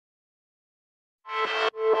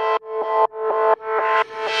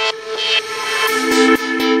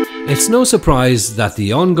It's no surprise that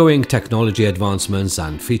the ongoing technology advancements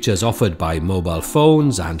and features offered by mobile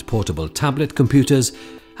phones and portable tablet computers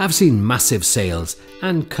have seen massive sales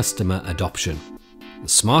and customer adoption. The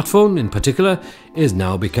smartphone, in particular, is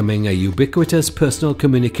now becoming a ubiquitous personal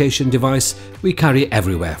communication device we carry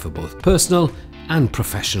everywhere for both personal and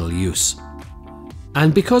professional use.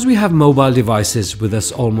 And because we have mobile devices with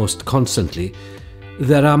us almost constantly,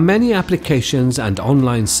 there are many applications and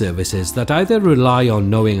online services that either rely on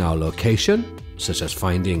knowing our location, such as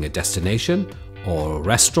finding a destination or a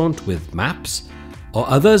restaurant with maps, or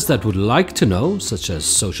others that would like to know, such as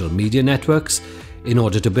social media networks, in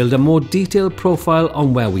order to build a more detailed profile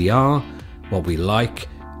on where we are, what we like,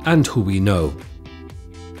 and who we know.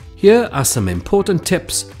 Here are some important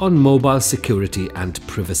tips on mobile security and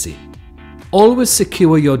privacy. Always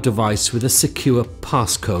secure your device with a secure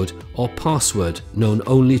passcode or password known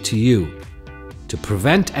only to you, to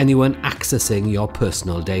prevent anyone accessing your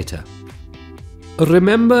personal data.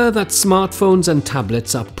 Remember that smartphones and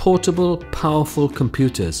tablets are portable, powerful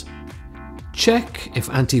computers. Check if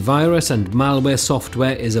antivirus and malware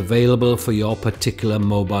software is available for your particular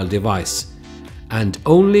mobile device, and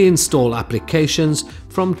only install applications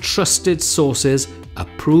from trusted sources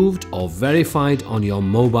approved or verified on your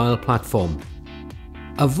mobile platform.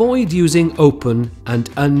 Avoid using open and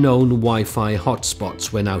unknown Wi-Fi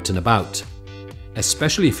hotspots when out and about,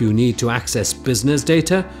 especially if you need to access business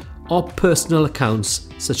data or personal accounts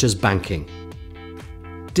such as banking.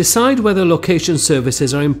 Decide whether location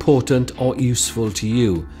services are important or useful to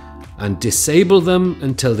you, and disable them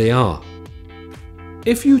until they are.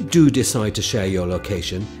 If you do decide to share your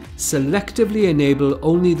location, selectively enable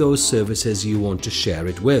only those services you want to share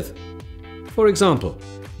it with. For example,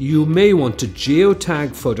 you may want to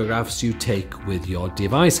geotag photographs you take with your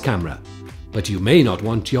device camera, but you may not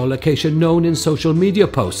want your location known in social media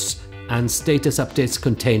posts and status updates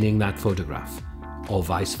containing that photograph, or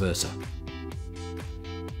vice versa.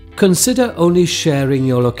 Consider only sharing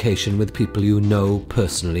your location with people you know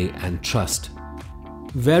personally and trust.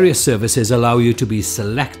 Various services allow you to be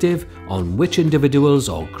selective on which individuals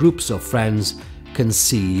or groups of friends can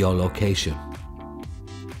see your location.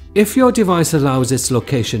 If your device allows its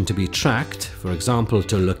location to be tracked, for example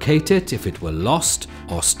to locate it if it were lost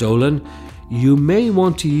or stolen, you may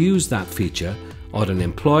want to use that feature, or an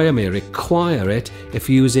employer may require it if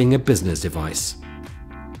using a business device.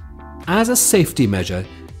 As a safety measure,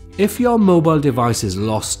 if your mobile device is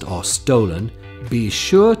lost or stolen, be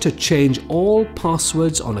sure to change all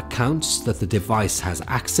passwords on accounts that the device has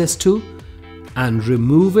access to, and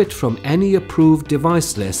remove it from any approved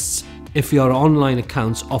device lists if your online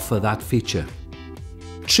accounts offer that feature.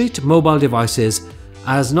 Treat mobile devices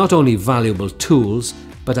as not only valuable tools,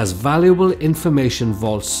 but as valuable information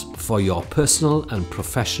vaults for your personal and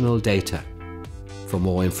professional data. For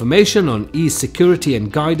more information on e-security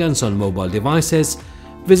and guidance on mobile devices,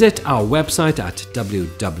 visit our website at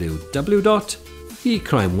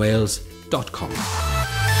www.ecrimewales.com.